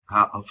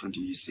How often do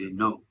you say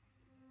no?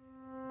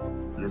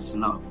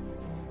 Listen up.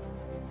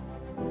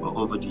 For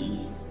over the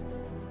years,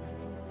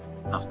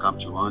 I've come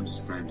to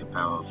understand the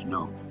power of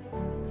no.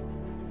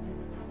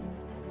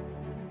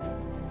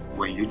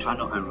 When you're trying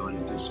to enroll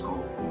in the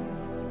school,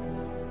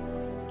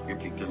 you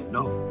can get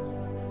no.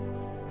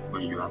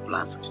 When you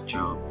apply for the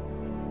job,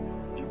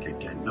 you can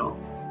get no.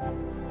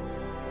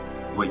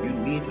 When you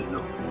need a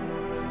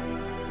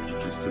loan, you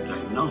can still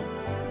get no.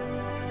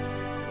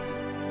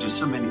 There's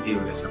so many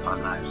areas of our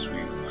lives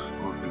we've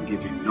been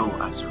given no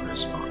as a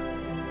response.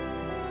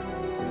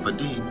 But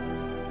then,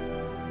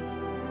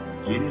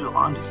 you need to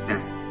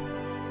understand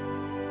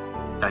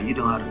that you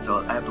don't have to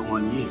tell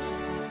everyone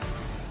yes.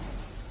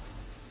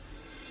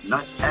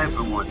 Not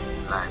everyone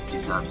in life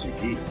deserves a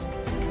yes.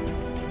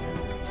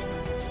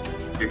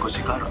 Because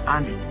you gotta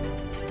earn it.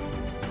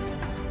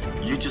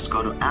 You just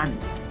gotta earn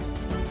it.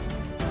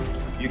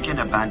 You can't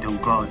abandon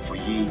God for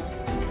years.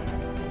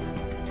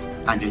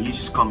 And then you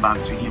just come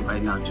back to Him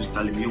right now and just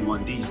tell Him you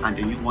want this, and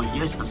then you want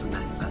yes as an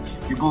answer.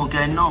 You're gonna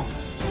get no.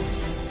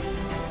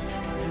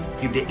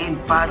 If they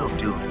ain't part of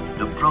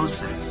the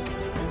process,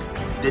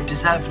 they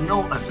deserve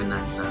no as an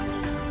answer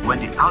when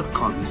the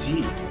outcome is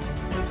here.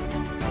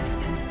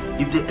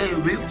 If they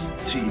ain't real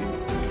to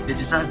you, they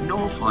deserve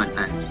no for an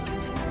answer.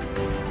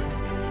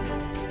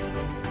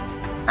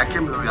 I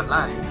came to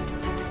realize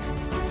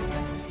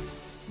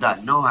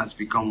that no has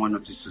become one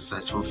of the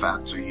successful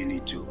factors you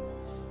need to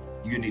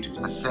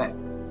accept.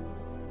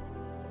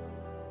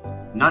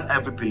 Not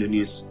every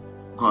billionaire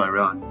go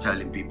around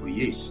telling people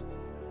yes.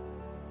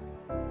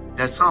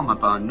 There's some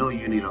about no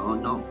you need or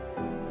no.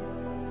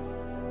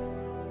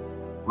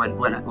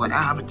 When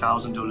I have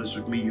 $1,000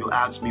 with me, you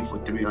asked me for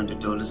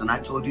 $300 and I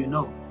told you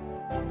no.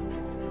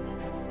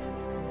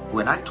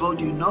 When I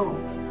told you no,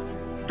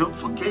 don't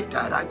forget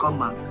that I got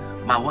my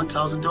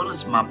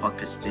 $1,000 in my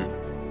pocket still.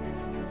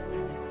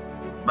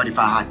 But if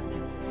I had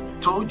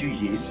told you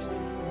yes,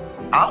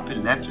 I'll be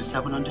left with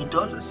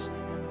 $700.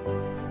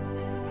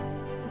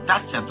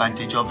 That's the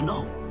advantage of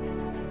no.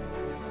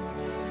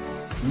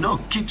 No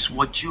keeps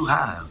what you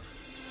have.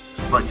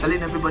 But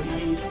telling everybody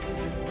yes,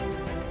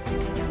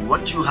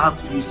 what you have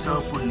for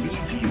yourself will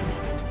leave you.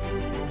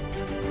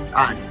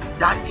 And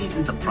that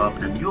isn't the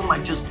problem. You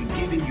might just be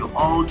giving your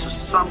all to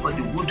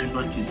somebody who do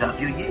not deserve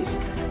your yes.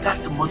 That's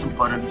the most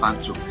important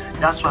factor.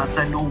 That's why I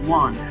said no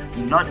one.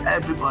 Not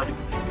everybody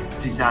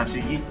deserves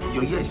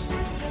your yes.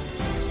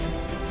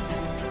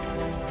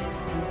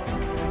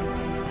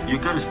 You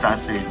gotta start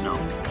saying no.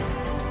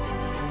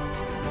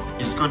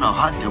 It's gonna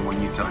hurt them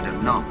when you tell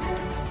them no.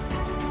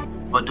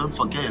 But don't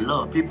forget, a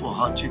lot of people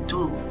hurt you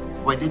too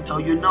when they tell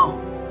you no.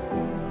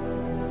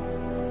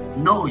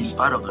 No is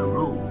part of the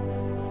rule.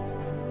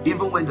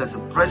 Even when there's a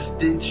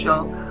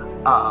presidential,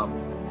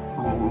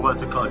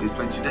 what's it called, the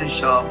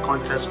presidential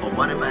contest or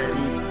whatever it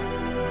is,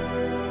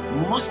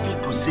 most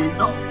people say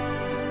no.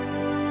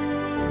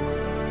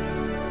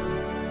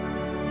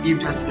 If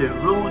there's a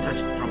rule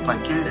that's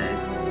propagated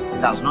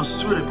that's not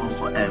suitable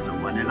for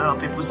everyone, a lot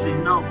of people say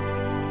no.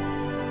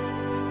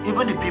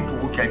 Even the people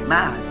who get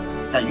mad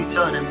that you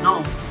tell them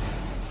no,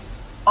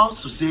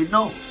 also say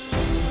no.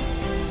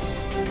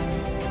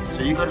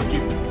 So you gotta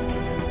keep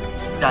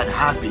that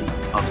habit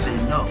of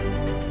saying no,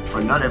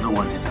 but not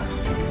everyone deserves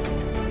yes.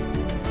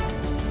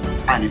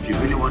 And if you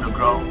really want to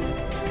grow,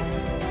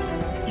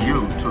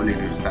 you truly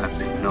need to start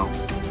saying no.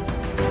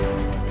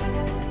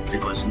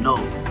 Because no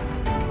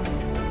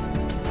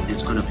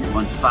is going to be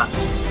one factor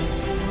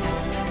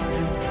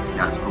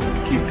that's going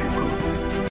to keep you going.